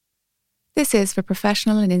This is for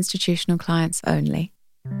professional and institutional clients only.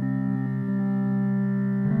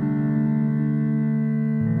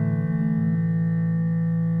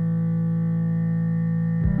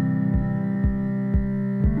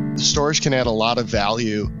 Storage can add a lot of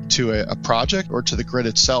value to a project or to the grid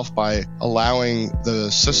itself by allowing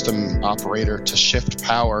the system operator to shift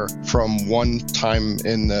power from one time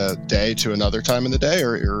in the day to another time in the day,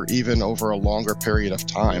 or even over a longer period of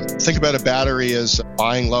time. Think about a battery as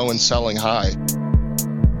buying low and selling high.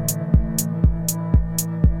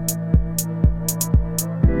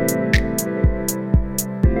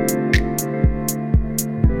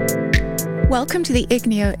 Welcome to the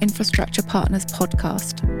Igneo Infrastructure Partners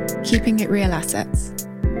podcast, Keeping It Real Assets.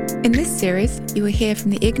 In this series, you will hear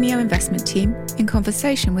from the Igneo investment team in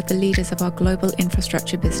conversation with the leaders of our global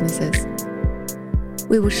infrastructure businesses.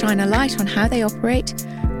 We will shine a light on how they operate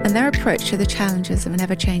and their approach to the challenges of an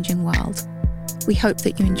ever-changing world. We hope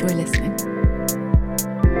that you enjoy listening.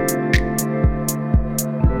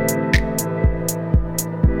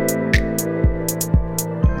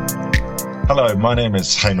 Hello, my name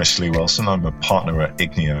is Hamish Lee Wilson. I'm a partner at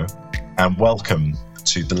Igneo, and welcome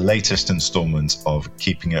to the latest installment of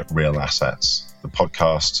Keeping It Real Assets, the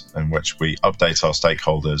podcast in which we update our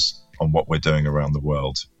stakeholders on what we're doing around the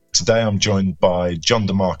world. Today I'm joined by John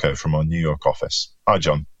DeMarco from our New York office. Hi,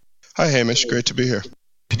 John. Hi, Hamish. Great to be here.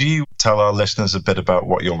 Could you tell our listeners a bit about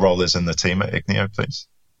what your role is in the team at Igneo, please?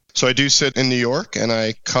 So I do sit in New York, and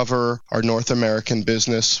I cover our North American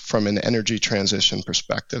business from an energy transition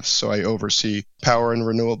perspective. So I oversee power and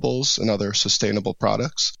renewables and other sustainable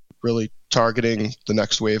products, really targeting the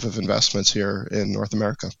next wave of investments here in North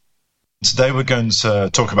America. Today we're going to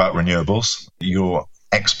talk about renewables, your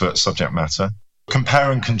expert subject matter.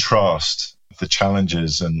 Compare and contrast the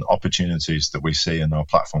challenges and opportunities that we see in our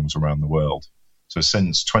platforms around the world. So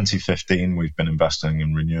since 2015, we've been investing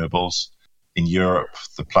in renewables. In Europe,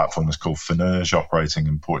 the platform is called Future, operating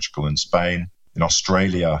in Portugal and Spain. In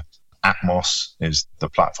Australia, Atmos is the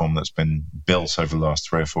platform that's been built over the last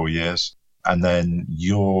 3 or 4 years. And then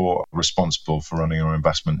you're responsible for running our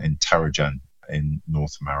investment in Terragen in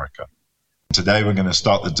North America. Today, we're going to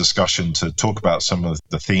start the discussion to talk about some of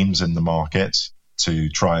the themes in the market, to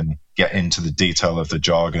try and get into the detail of the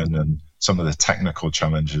jargon and some of the technical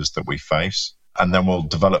challenges that we face. And then we'll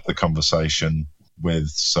develop the conversation with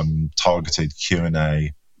some targeted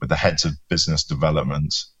Q&A with the heads of business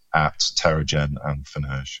development at Terragen and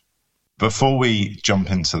Future. Before we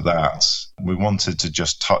jump into that, we wanted to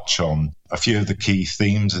just touch on a few of the key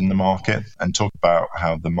themes in the market and talk about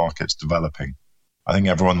how the market's developing. I think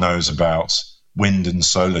everyone knows about wind and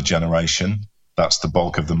solar generation. That's the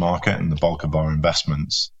bulk of the market and the bulk of our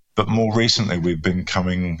investments. But more recently, we've been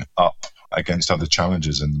coming up against other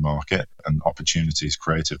challenges in the market and opportunities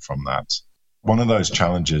created from that. One of those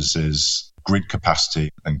challenges is grid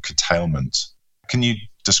capacity and curtailment. Can you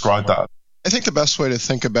describe that? I think the best way to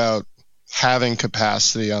think about having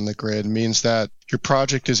capacity on the grid means that your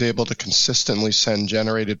project is able to consistently send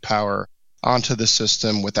generated power onto the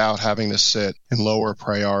system without having to sit in lower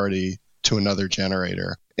priority to another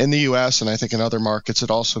generator. In the US, and I think in other markets,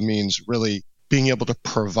 it also means really being able to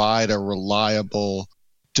provide a reliable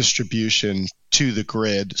distribution to the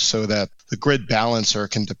grid so that the grid balancer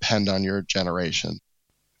can depend on your generation.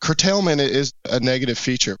 Curtailment is a negative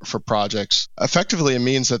feature for projects. Effectively, it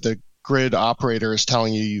means that the grid operator is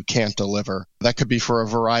telling you you can't deliver. That could be for a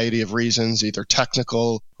variety of reasons, either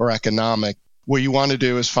technical or economic. What you want to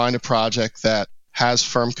do is find a project that has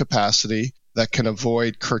firm capacity, that can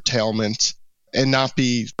avoid curtailment and not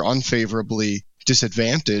be unfavorably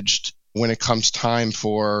disadvantaged when it comes time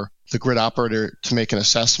for the grid operator to make an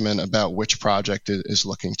assessment about which project is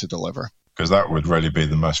looking to deliver. Because that would really be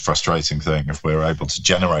the most frustrating thing if we were able to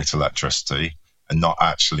generate electricity and not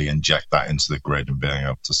actually inject that into the grid and being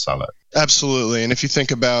able to sell it. Absolutely. And if you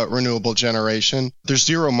think about renewable generation, there's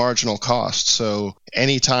zero marginal cost. So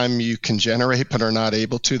anytime you can generate but are not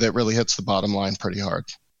able to, that really hits the bottom line pretty hard.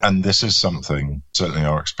 And this is something, certainly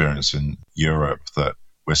our experience in Europe, that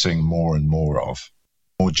we're seeing more and more of.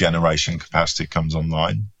 More generation capacity comes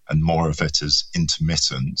online and more of it is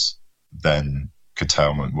intermittent, then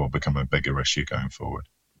curtailment will become a bigger issue going forward.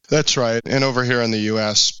 That's right. And over here in the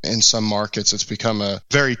US, in some markets, it's become a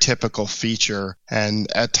very typical feature.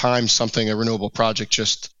 And at times, something a renewable project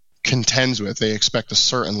just contends with. They expect a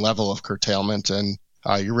certain level of curtailment, and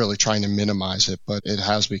you're really trying to minimize it. But it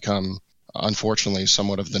has become, unfortunately,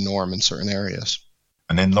 somewhat of the norm in certain areas.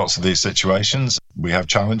 And in lots of these situations, we have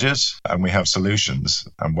challenges and we have solutions.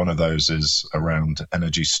 And one of those is around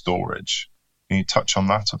energy storage. Can you touch on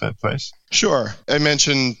that a bit, please? Sure. I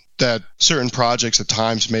mentioned that certain projects at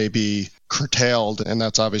times may be curtailed, and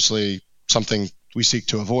that's obviously something we seek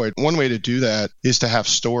to avoid. One way to do that is to have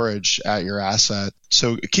storage at your asset.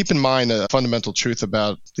 So keep in mind a fundamental truth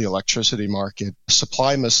about the electricity market.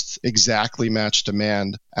 Supply must exactly match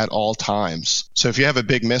demand at all times. So if you have a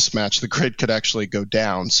big mismatch, the grid could actually go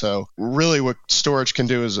down. So really what storage can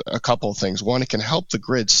do is a couple of things. One, it can help the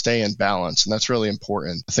grid stay in balance, and that's really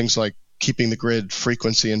important. Things like keeping the grid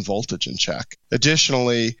frequency and voltage in check.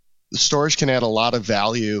 Additionally, the storage can add a lot of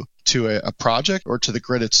value to a project or to the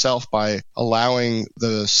grid itself by allowing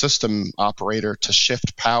the system operator to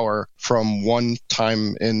shift power from one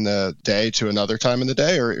time in the day to another time in the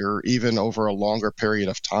day, or even over a longer period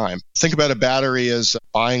of time. Think about a battery as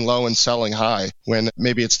buying low and selling high. When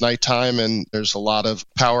maybe it's nighttime and there's a lot of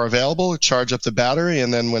power available, charge up the battery,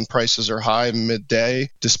 and then when prices are high midday,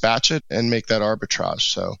 dispatch it and make that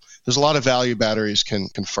arbitrage. So there's a lot of value batteries can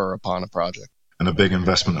confer upon a project. And a big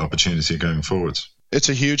investment opportunity going forward. It's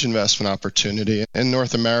a huge investment opportunity. In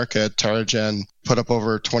North America, TerraGen put up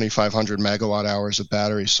over 2,500 megawatt hours of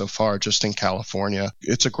batteries so far just in California.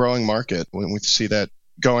 It's a growing market when we see that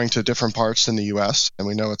going to different parts in the U.S., and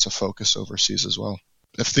we know it's a focus overseas as well.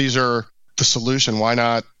 If these are the solution, why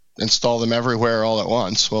not install them everywhere all at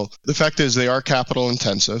once? Well, the fact is they are capital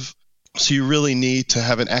intensive, so you really need to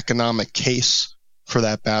have an economic case for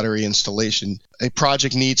that battery installation. A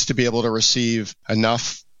project needs to be able to receive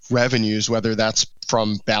enough revenues, whether that's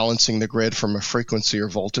from balancing the grid from a frequency or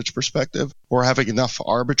voltage perspective, or having enough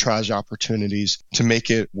arbitrage opportunities to make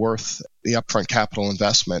it worth the upfront capital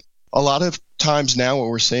investment. A lot of times now what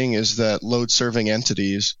we're seeing is that load-serving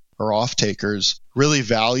entities or off-takers really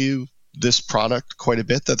value this product quite a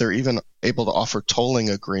bit, that they're even able to offer tolling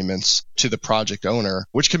agreements to the project owner,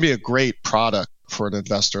 which can be a great product for an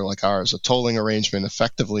investor like ours. A tolling arrangement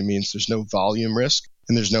effectively means there's no volume risk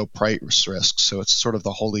and there's no price risk. So it's sort of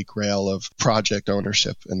the holy grail of project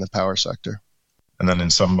ownership in the power sector. And then in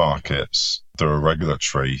some markets, there are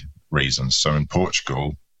regulatory reasons. So in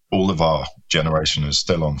Portugal, all of our generation is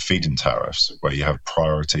still on feed-in tariffs, where you have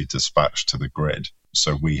priority dispatch to the grid.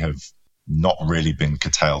 So we have not really been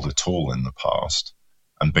curtailed at all in the past.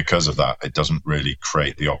 And because of that, it doesn't really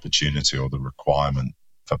create the opportunity or the requirement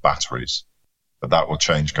for batteries. But that will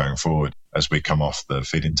change going forward as we come off the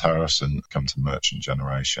feed-in tariffs and come to merchant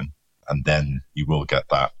generation. And then you will get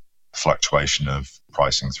that fluctuation of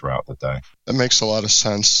pricing throughout the day. That makes a lot of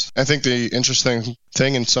sense. I think the interesting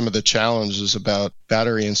thing and some of the challenges about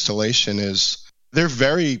battery installation is they're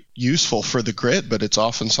very useful for the grid, but it's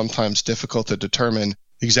often sometimes difficult to determine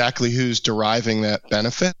exactly who's deriving that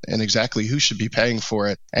benefit and exactly who should be paying for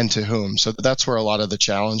it and to whom. So that's where a lot of the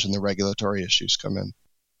challenge and the regulatory issues come in.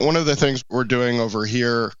 One of the things we're doing over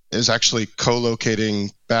here is actually co-locating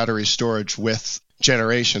battery storage with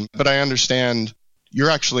generation. But I understand you're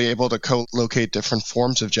actually able to co-locate different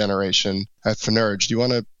forms of generation at Fenerge. Do you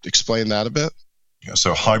want to explain that a bit?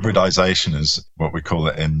 So hybridization is what we call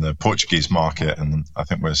it in the Portuguese market, and I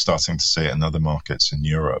think we're starting to see it in other markets in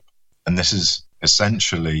Europe. And this is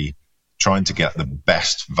essentially trying to get the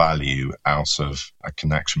best value out of a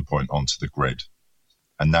connection point onto the grid.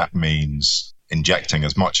 And that means injecting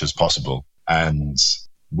as much as possible. And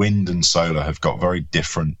wind and solar have got very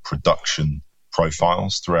different production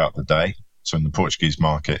profiles throughout the day. So in the Portuguese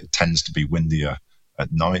market, it tends to be windier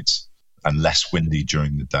at night and less windy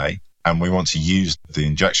during the day. And we want to use the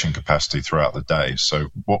injection capacity throughout the day. So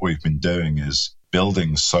what we've been doing is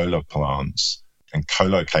building solar plants and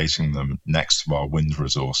co-locating them next to our wind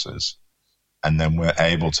resources. And then we're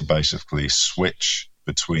able to basically switch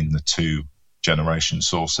between the two generation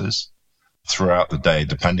sources throughout the day,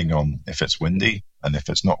 depending on if it's windy, and if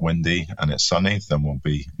it's not windy and it's sunny, then we'll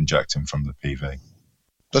be injecting from the PV.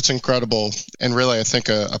 That's incredible. And really, I think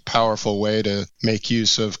a powerful way to make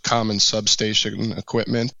use of common substation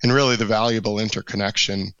equipment and really the valuable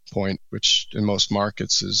interconnection point, which in most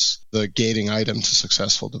markets is the gating item to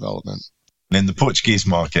successful development. And in the Portuguese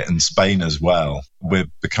market and Spain as well, we're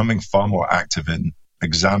becoming far more active in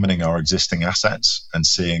examining our existing assets and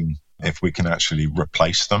seeing if we can actually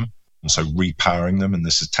replace them. And so repowering them, and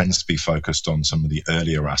this tends to be focused on some of the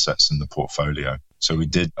earlier assets in the portfolio. So we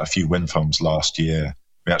did a few wind farms last year.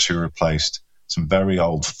 We actually replaced some very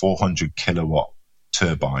old 400 kilowatt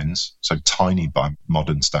turbines, so tiny by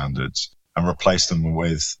modern standards, and replaced them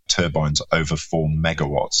with turbines over 4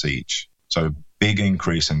 megawatts each. So a big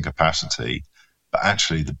increase in capacity, but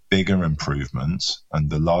actually the bigger improvement and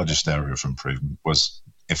the largest area of improvement was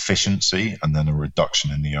efficiency and then a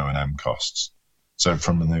reduction in the O&M costs. So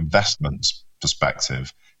from an investment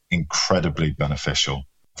perspective, incredibly beneficial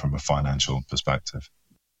from a financial perspective.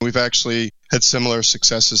 We've actually had similar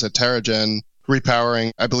successes at TerraGen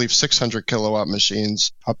repowering, I believe, 600 kilowatt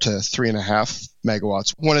machines up to 3.5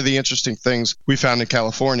 megawatts. One of the interesting things we found in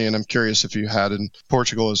California, and I'm curious if you had in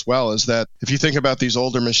Portugal as well, is that if you think about these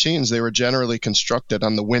older machines, they were generally constructed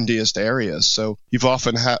on the windiest areas. So you've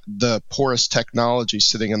often had the poorest technology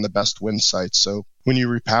sitting in the best wind sites. So when you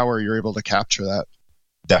repower, you're able to capture that.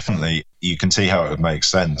 Definitely. You can see how it would make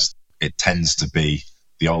sense. It tends to be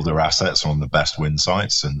the older assets on the best wind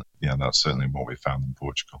sites. And yeah, that's certainly what we found in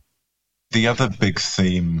Portugal. The other big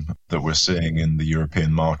theme that we're seeing in the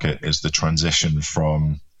European market is the transition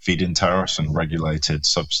from feed-in tariffs and regulated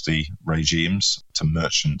subsidy regimes to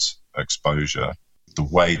merchant exposure. The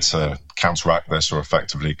way to counteract this or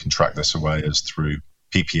effectively contract this away is through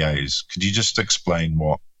PPAs. Could you just explain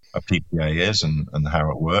what a PPA is and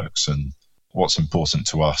how it works and what's important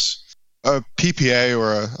to us? A PPA,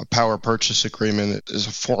 or a power purchase agreement, is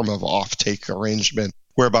a form of offtake arrangement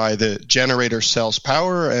whereby the generator sells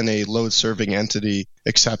power and a load-serving entity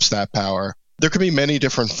accepts that power. There could be many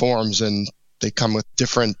different forms, and they come with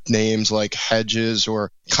different names like hedges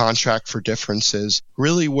or contract for differences.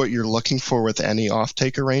 Really what you're looking for with any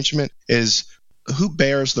offtake arrangement is who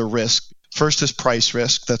bears the risk. First is price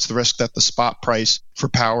risk. That's the risk that the spot price for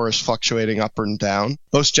power is fluctuating up and down.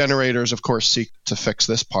 Most generators, of course, seek to fix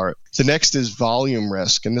this part. The next is volume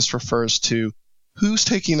risk, and this refers to who's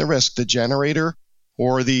taking the risk, the generator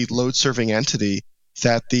or the load-serving entity,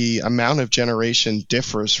 that the amount of generation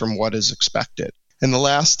differs from what is expected. And the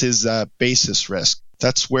last is basis risk.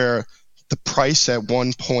 That's where the price at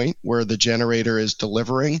one point where the generator is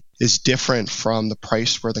delivering is different from the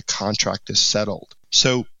price where the contract is settled.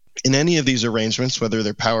 So in any of these arrangements, whether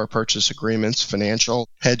they're power purchase agreements, financial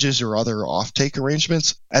hedges, or other offtake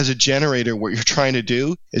arrangements, as a generator, what you're trying to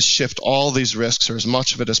do is shift all these risks, or as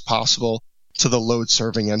much of it as possible, to the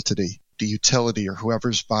load-serving entity, the utility, or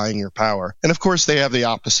whoever's buying your power. And of course, they have the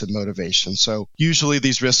opposite motivation. So usually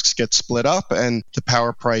these risks get split up and the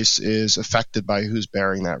power price is affected by who's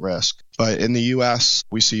bearing that risk. But in the US,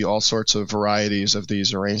 we see all sorts of varieties of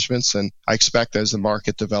these arrangements. And I expect as the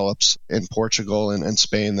market develops in Portugal and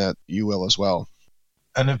Spain that you will as well.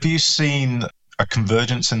 And have you seen a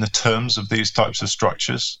convergence in the terms of these types of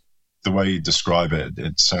structures? The way you describe it,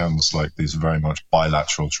 it sounds like these are very much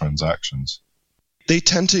bilateral transactions. They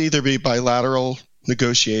tend to either be bilateral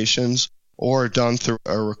negotiations or done through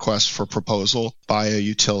a request for proposal by a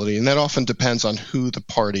utility, and that often depends on who the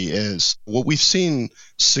party is. What we've seen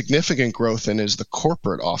significant growth in is the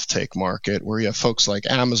corporate offtake market, where you have folks like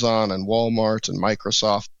Amazon and Walmart and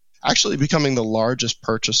Microsoft actually becoming the largest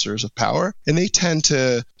purchasers of power, and they tend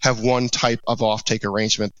to have one type of offtake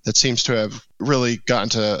arrangement that seems to have really gotten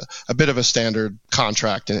to a bit of a standard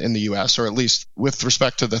contract in the US, or at least with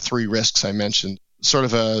respect to the three risks I mentioned, sort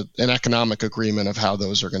of an economic agreement of how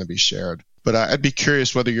those are going to be shared. But I'd be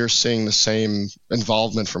curious whether you're seeing the same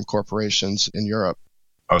involvement from corporations in Europe.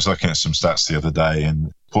 I was looking at some stats the other day,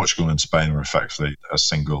 and Portugal and Spain are effectively a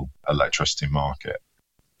single electricity market.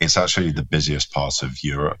 It's actually the busiest part of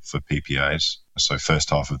Europe for PPAs. So first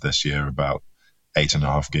half of this year, about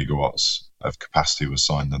 8.5 gigawatts of capacity was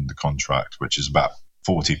signed under contract, which is about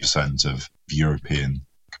 40% of European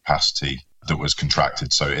capacity that was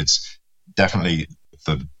contracted. So it's definitely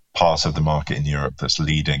the part of the market in Europe that's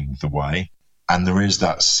leading the way. And there is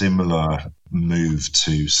that similar move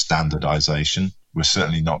to standardization. We're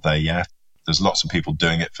certainly not there yet. There's lots of people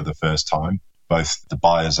doing it for the first time, both the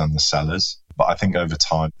buyers and the sellers. But I think over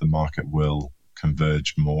time, the market will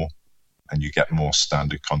converge more and you get more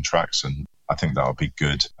standard contracts. And I think that'll be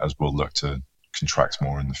good as we'll look to contract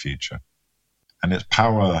more in the future. And it's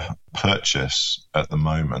power purchase at the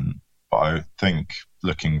moment. But I think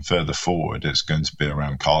looking further forward, it's going to be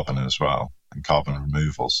around carbon as well and carbon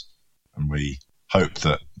removals. And we hope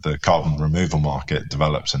that the carbon removal market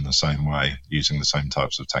develops in the same way, using the same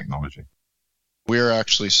types of technology. We're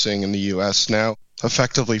actually seeing in the US now,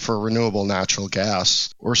 effectively for renewable natural gas,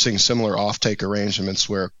 we're seeing similar offtake arrangements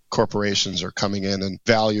where corporations are coming in and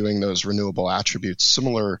valuing those renewable attributes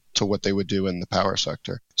similar to what they would do in the power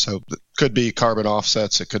sector. So it could be carbon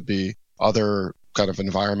offsets, it could be other kind of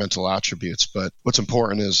environmental attributes. But what's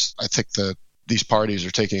important is I think that these parties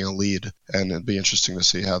are taking a lead, and it'd be interesting to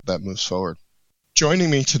see how that moves forward. Joining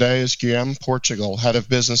me today is Guillaume Portugal, Head of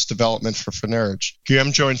Business Development for Fenerge.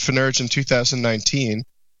 Guillaume joined Fenerge in 2019.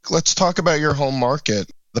 Let's talk about your home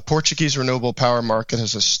market. The Portuguese renewable power market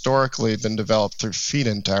has historically been developed through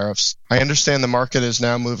feed-in tariffs. I understand the market is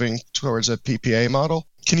now moving towards a PPA model.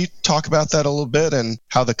 Can you talk about that a little bit and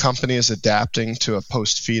how the company is adapting to a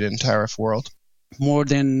post-feed-in tariff world? More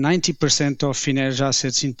than 90% of Fenerge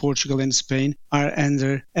assets in Portugal and Spain are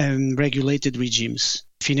under regulated regimes.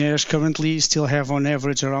 Finairs currently still have on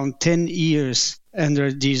average around 10 years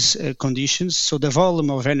under these conditions. So the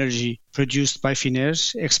volume of energy produced by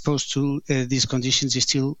Finairs exposed to these conditions is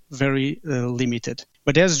still very limited.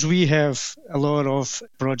 But as we have a lot of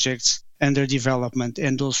projects under development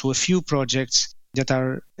and also a few projects that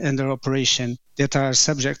are under operation that are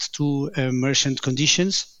subject to merchant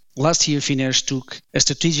conditions, last year Finairs took a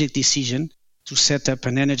strategic decision to set up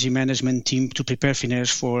an energy management team to prepare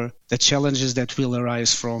Finairs for the challenges that will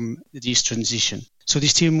arise from this transition. So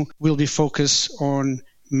this team will be focused on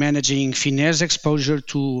managing Finairs' exposure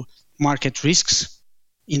to market risks.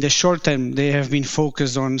 In the short term, they have been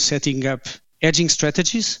focused on setting up hedging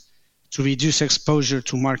strategies to reduce exposure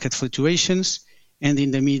to market fluctuations, and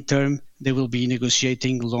in the midterm, they will be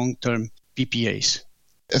negotiating long-term PPAs.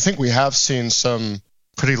 I think we have seen some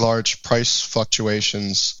pretty large price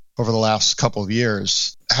fluctuations over the last couple of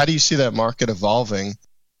years. How do you see that market evolving?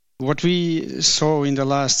 What we saw in the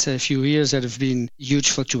last few years, there have been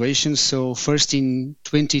huge fluctuations. So first in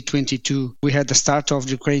 2022, we had the start of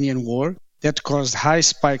the Ukrainian war that caused high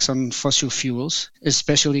spikes on fossil fuels,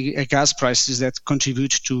 especially gas prices that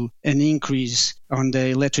contribute to an increase on the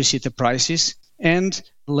electricity prices. And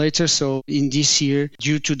later, so in this year,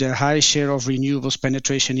 due to the high share of renewables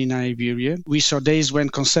penetration in Iberia, we saw days when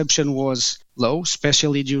consumption was low,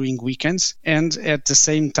 especially during weekends. And at the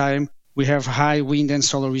same time, we have high wind and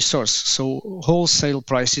solar resource. So wholesale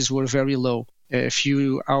prices were very low, a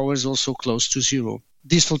few hours also close to zero.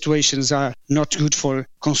 These fluctuations are not good for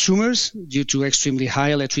consumers due to extremely high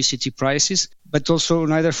electricity prices, but also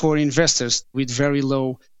neither for investors with very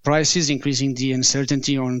low prices, increasing the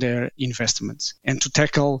uncertainty on their investments. And to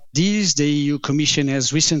tackle these, the EU Commission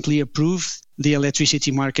has recently approved the electricity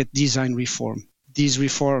market design reform. This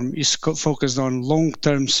reform is focused on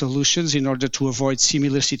long-term solutions in order to avoid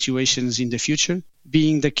similar situations in the future,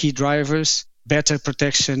 being the key drivers, better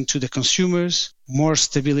protection to the consumers, more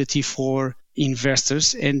stability for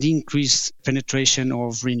investors, and increased penetration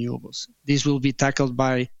of renewables. This will be tackled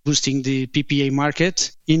by boosting the PPA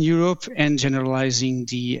market in Europe and generalizing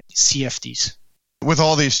the CFDs. With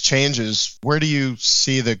all these changes, where do you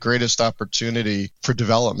see the greatest opportunity for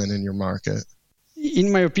development in your market?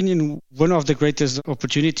 In my opinion, one of the greatest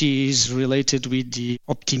opportunities is related with the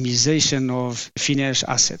optimization of Finairs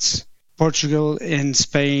assets. Portugal and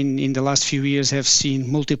Spain in the last few years have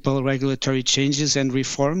seen multiple regulatory changes and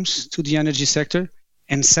reforms to the energy sector,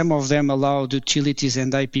 and some of them allow utilities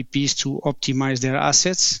and IPPs to optimize their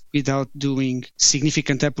assets without doing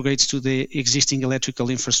significant upgrades to the existing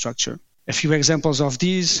electrical infrastructure. A few examples of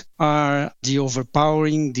these are the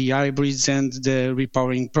overpowering, the hybrids, and the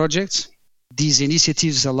repowering projects. These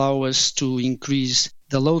initiatives allow us to increase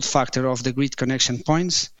the load factor of the grid connection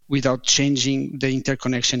points without changing the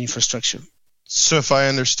interconnection infrastructure. So if I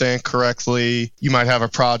understand correctly, you might have a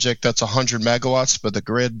project that's 100 megawatts, but the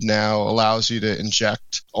grid now allows you to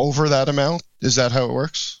inject over that amount. Is that how it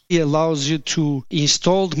works? It allows you to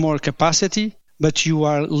install more capacity, but you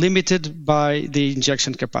are limited by the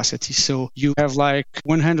injection capacity. So you have like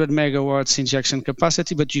 100 megawatts injection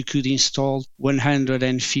capacity, but you could install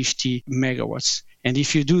 150 megawatts. And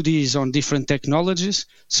if you do this on different technologies,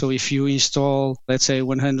 so if you install, let's say,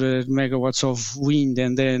 100 megawatts of wind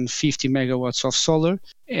and then 50 megawatts of solar,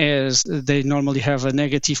 as they normally have a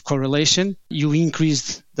negative correlation, you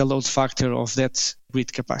increase the load factor of that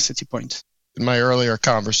grid capacity point. In my earlier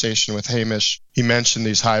conversation with Hamish, he mentioned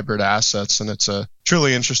these hybrid assets, and it's a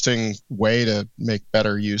truly interesting way to make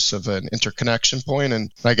better use of an interconnection point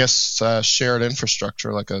and I guess shared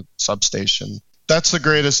infrastructure like a substation. That's the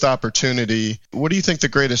greatest opportunity. What do you think the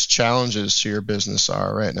greatest challenges to your business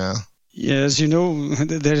are right now? Yeah, as you know,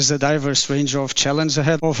 there is a diverse range of challenges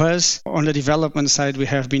ahead of us. On the development side, we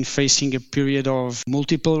have been facing a period of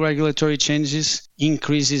multiple regulatory changes,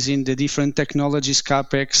 increases in the different technologies,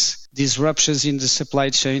 CapEx, disruptions in the supply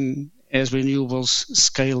chain as renewables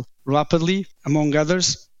scale rapidly, among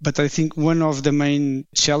others. But I think one of the main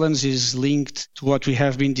challenges is linked to what we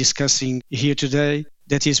have been discussing here today,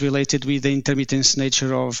 that is related with the intermittent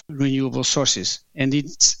nature of renewable sources and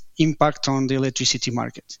its impact on the electricity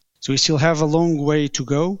market. So we still have a long way to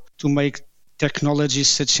go to make technologies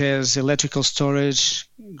such as electrical storage,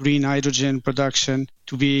 green hydrogen production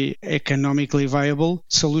to be economically viable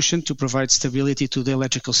solution to provide stability to the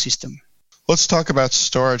electrical system. Let's talk about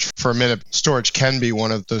storage for a minute. Storage can be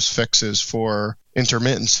one of those fixes for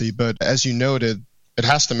intermittency, but as you noted, it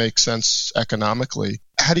has to make sense economically.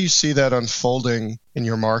 How do you see that unfolding in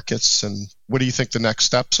your markets, and what do you think the next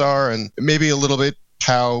steps are, and maybe a little bit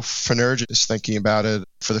how Fenergy is thinking about it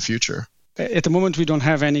for the future? At the moment, we don't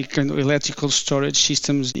have any kind of electrical storage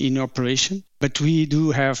systems in operation. but we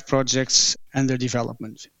do have projects under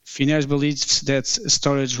development. Finairs believes that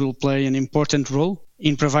storage will play an important role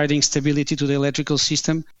in providing stability to the electrical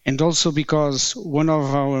system, and also because one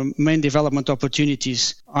of our main development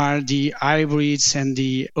opportunities are the hybrids and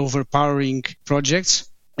the overpowering projects.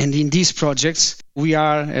 And in these projects, we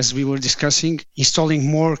are, as we were discussing, installing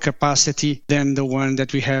more capacity than the one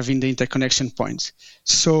that we have in the interconnection points.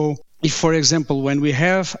 So if, for example, when we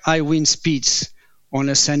have high wind speeds on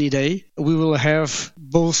a sunny day, we will have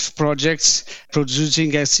both projects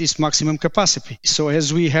producing at its maximum capacity. So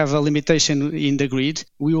as we have a limitation in the grid,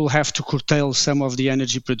 we will have to curtail some of the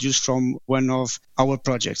energy produced from one of our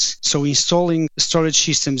projects. So installing storage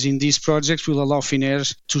systems in these projects will allow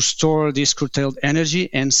Finairs to store this curtailed energy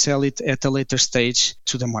and sell it at a later stage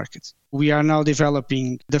to the market. We are now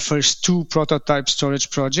developing the first 2 prototype storage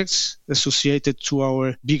projects associated to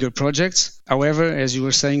our bigger projects. However, as you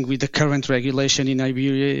were saying, with the current regulation in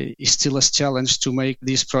Iberia, it's still a challenge to make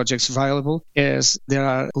these projects viable, as there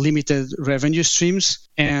are limited revenue streams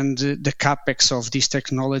and the capex of this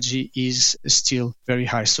technology is still very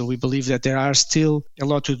high. So we believe that there are still a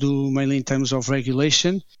lot to do, mainly in terms of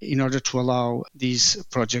regulation, in order to allow these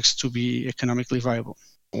projects to be economically viable.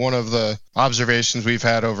 One of the observations we've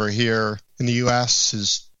had over here in the U.S.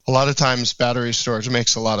 is a lot of times battery storage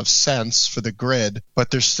makes a lot of sense for the grid,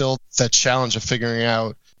 but there's still that challenge of figuring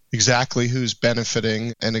out exactly who's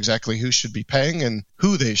benefiting and exactly who should be paying and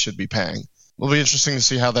who they should be paying. It'll be interesting to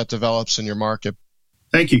see how that develops in your market.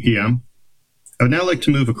 Thank you, Guillaume. I would now like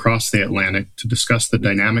to move across the Atlantic to discuss the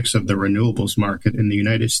dynamics of the renewables market in the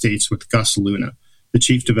United States with Gus Luna, the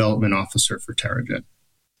Chief Development Officer for Terragen.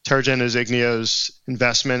 Terragen is Igneo's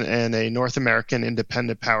investment in a North American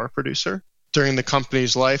independent power producer. During the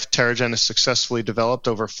company's life, Terragen has successfully developed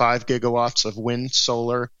over 5 gigawatts of wind,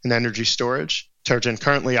 solar, and energy storage. Terragen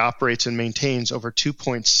currently operates and maintains over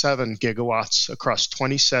 2.7 gigawatts across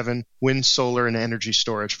 27 wind, solar, and energy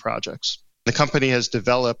storage projects. The company has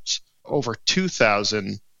developed over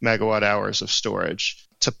 2,000 megawatt hours of storage.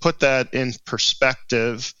 To put that in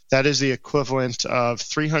perspective, that is the equivalent of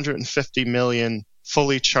 350 million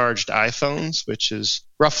fully charged iPhones, which is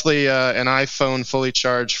roughly an iPhone fully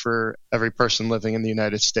charged for every person living in the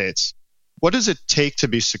United States. What does it take to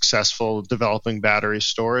be successful developing battery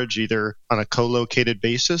storage, either on a co-located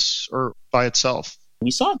basis or by itself?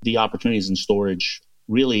 We saw the opportunities in storage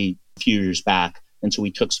really a few years back. And so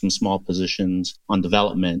we took some small positions on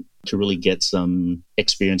development to really get some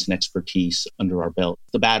experience and expertise under our belt.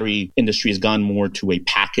 The battery industry has gone more to a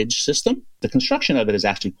package system. The construction of it is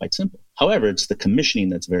actually quite simple. However, it's the commissioning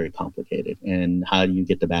that's very complicated. And how do you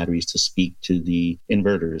get the batteries to speak to the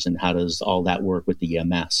inverters? And how does all that work with the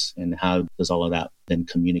EMS? And how does all of that then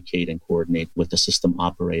communicate and coordinate with the system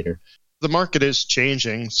operator? The market is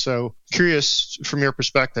changing. So curious from your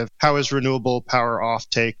perspective, how has renewable power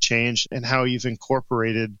offtake changed and how you've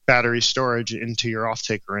incorporated battery storage into your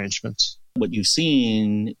offtake arrangements? What you've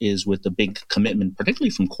seen is with the big commitment,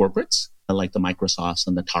 particularly from corporates like the Microsofts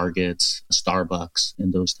and the Targets, Starbucks,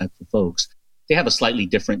 and those types of folks, they have a slightly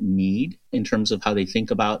different need in terms of how they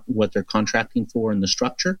think about what they're contracting for and the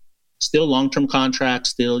structure. Still long-term contracts,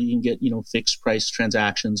 still you can get, fixed price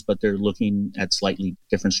transactions, but they're looking at slightly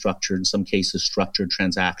different structure, in some cases structured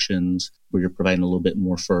transactions where you're providing a little bit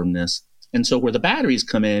more firmness. And so where the batteries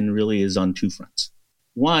come in really is on 2 fronts.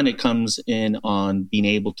 One, it comes in on being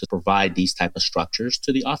able to provide these type of structures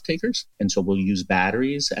to the off-takers. And so we'll use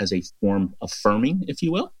batteries as a form of firming, if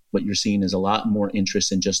you will. What you're seeing is a lot more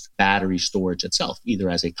interest in just battery storage itself, either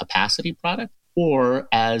as a capacity product or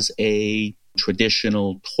as a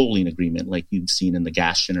traditional tolling agreement like you've seen in the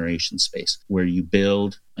gas generation space, where you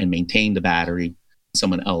build and maintain the battery,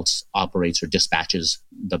 someone else operates or dispatches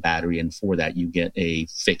the battery, and for that you get a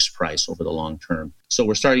fixed price over the long term. So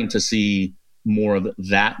we're starting to see more of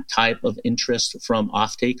that type of interest from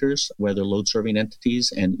off-takers, whether load-serving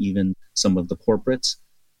entities and even some of the corporates.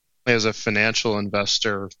 As a financial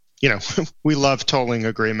investor, we love tolling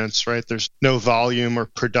agreements, right? There's no volume or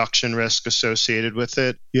production risk associated with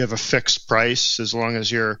it. You have a fixed price as long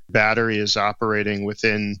as your battery is operating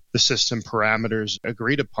within the system parameters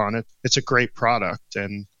agreed upon it. It's a great product.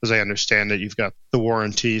 And as I understand it, you've got the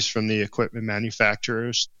warranties from the equipment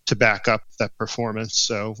manufacturers to back up that performance.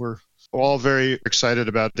 So we're all very excited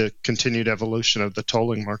about the continued evolution of the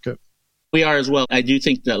tolling market. We are as well. I do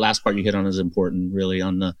think that last part you hit on is important, really,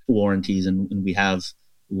 on the warranties. And we have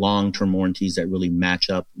long-term warranties that really match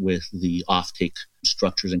up with the offtake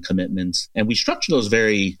structures and commitments. And we structure those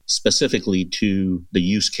very specifically to the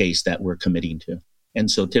use case that we're committing to. And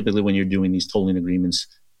so typically when you're doing these tolling agreements,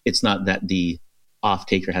 it's not that the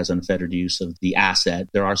off-taker has unfettered use of the asset,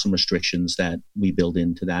 there are some restrictions that we build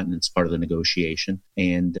into that, and it's part of the negotiation.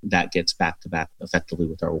 And that gets back-to-back effectively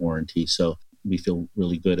with our warranty. So we feel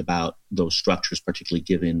really good about those structures, particularly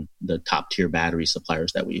given the top-tier battery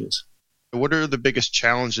suppliers that we use. What are the biggest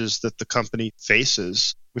challenges that the company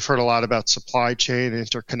faces? We've heard a lot about supply chain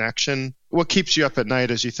interconnection. What keeps you up at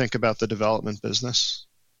night as you think about the development business?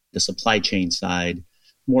 The supply chain side,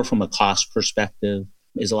 more from a cost perspective,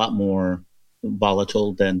 is a lot more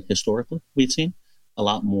volatile than historically we've seen. A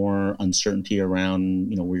lot more uncertainty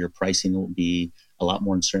around, where your pricing will be, a lot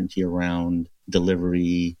more uncertainty around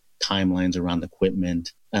delivery, timelines around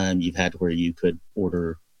equipment. You've had where you could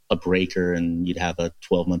order a breaker and you'd have a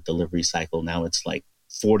 12-month delivery cycle. Now it's like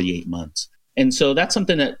 48 months. And so that's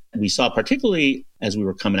something that we saw, particularly as we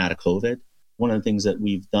were coming out of COVID. One of the things that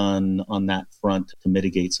we've done on that front to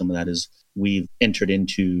mitigate some of that is we've entered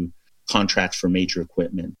into contracts for major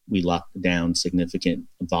equipment. We locked down significant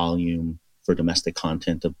volume for domestic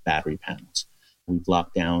content of battery panels. We've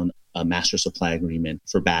locked down a master supply agreement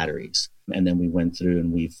for batteries. And then we went through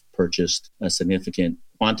and we've purchased significant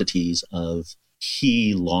quantities of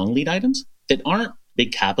key long lead items that aren't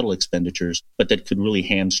big capital expenditures, but that could really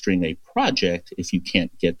hamstring a project if you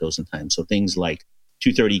can't get those in time. So things like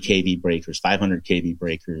 230 kV breakers, 500 kV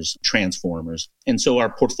breakers, transformers. And so our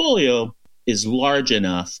portfolio is large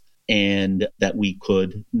enough and that we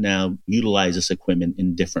could now utilize this equipment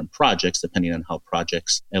in different projects depending on how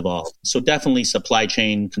projects evolve. So definitely supply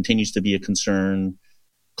chain continues to be a concern.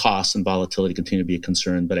 Costs and volatility continue to be a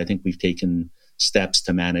concern, but I think we've taken steps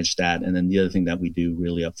to manage that. And then the other thing that we do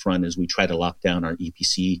really upfront is we try to lock down our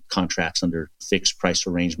EPC contracts under fixed price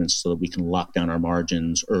arrangements so that we can lock down our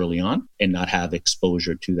margins early on and not have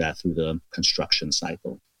exposure to that through the construction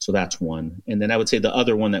cycle. So that's one. And then I would say the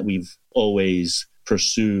other one that we've always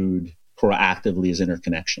pursued proactively is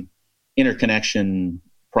interconnection. Interconnection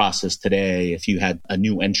process today, if you had a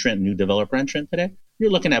new developer entrant today, you're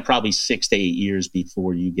looking at probably 6 to 8 years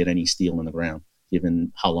before you get any steel in the ground,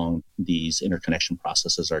 given how long these interconnection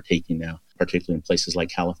processes are taking now, particularly in places like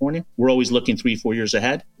California. We're always looking 3-4 years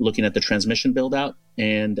ahead, looking at the transmission build out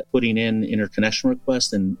and putting in interconnection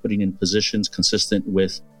requests and putting in positions consistent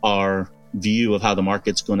with our view of how the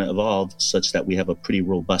market's going to evolve, such that we have a pretty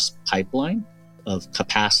robust pipeline of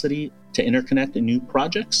capacity to interconnect in new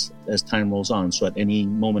projects as time rolls on. So at any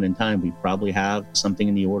moment in time, we probably have something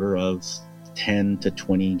in the order of 10 to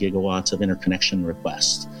 20 gigawatts of interconnection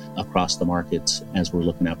requests across the markets as we're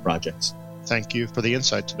looking at projects. Thank you for the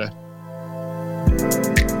insight today.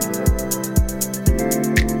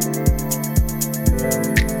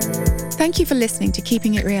 Thank you for listening to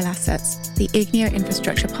Keeping It Real Assets, the Igneo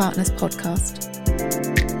Infrastructure Partners podcast.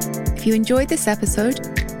 If you enjoyed this episode,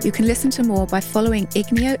 you can listen to more by following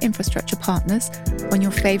Igneo Infrastructure Partners on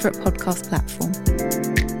your favorite podcast platform.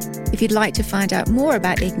 If you'd like to find out more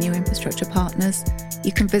about Igneo Infrastructure Partners,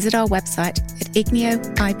 you can visit our website at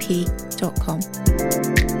igneoip.com.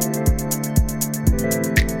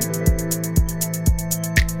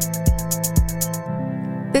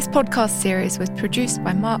 This podcast series was produced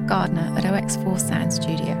by Mark Gardner at OX4 Sound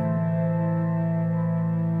Studio.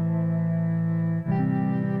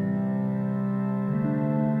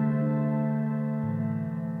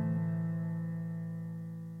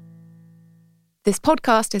 This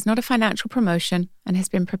podcast is not a financial promotion and has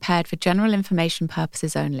been prepared for general information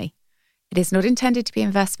purposes only. It is not intended to be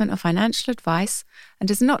investment or financial advice and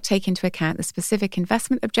does not take into account the specific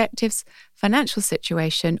investment objectives, financial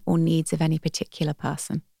situation, or needs of any particular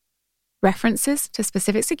person. References to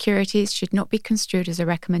specific securities should not be construed as a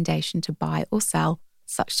recommendation to buy or sell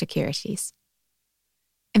such securities.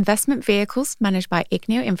 Investment vehicles managed by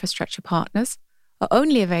Igneo Infrastructure Partners are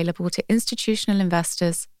only available to institutional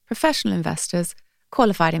investors, professional investors,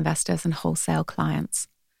 qualified investors, and wholesale clients.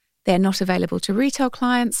 They are not available to retail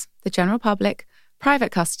clients, the general public,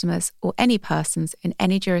 private customers, or any persons in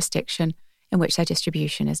any jurisdiction in which their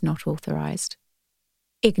distribution is not authorized.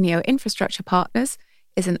 Igneo Infrastructure Partners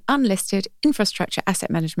is an unlisted infrastructure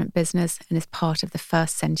asset management business and is part of the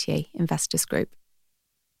First Sentier Investors Group.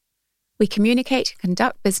 We communicate and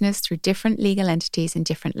conduct business through different legal entities in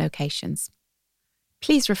different locations.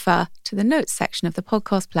 Please refer to the notes section of the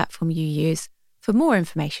podcast platform you use for more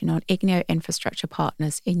information on Igneo Infrastructure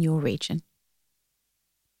Partners in your region.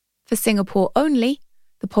 For Singapore only,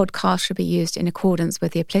 the podcast should be used in accordance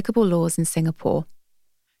with the applicable laws in Singapore.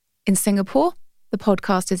 In Singapore, the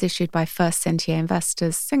podcast is issued by First Sentier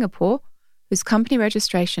Investors Singapore, whose company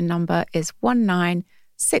registration number is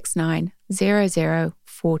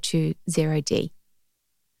 1969000420D.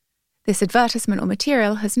 This advertisement or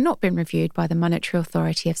material has not been reviewed by the Monetary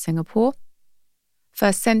Authority of Singapore.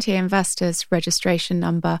 First Sentier Investors registration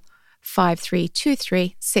number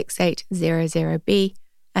 53236800B,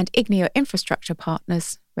 and Igneo Infrastructure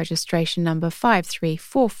Partners registration number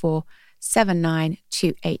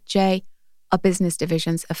 53447928J are business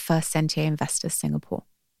divisions of First Sentier Investors Singapore.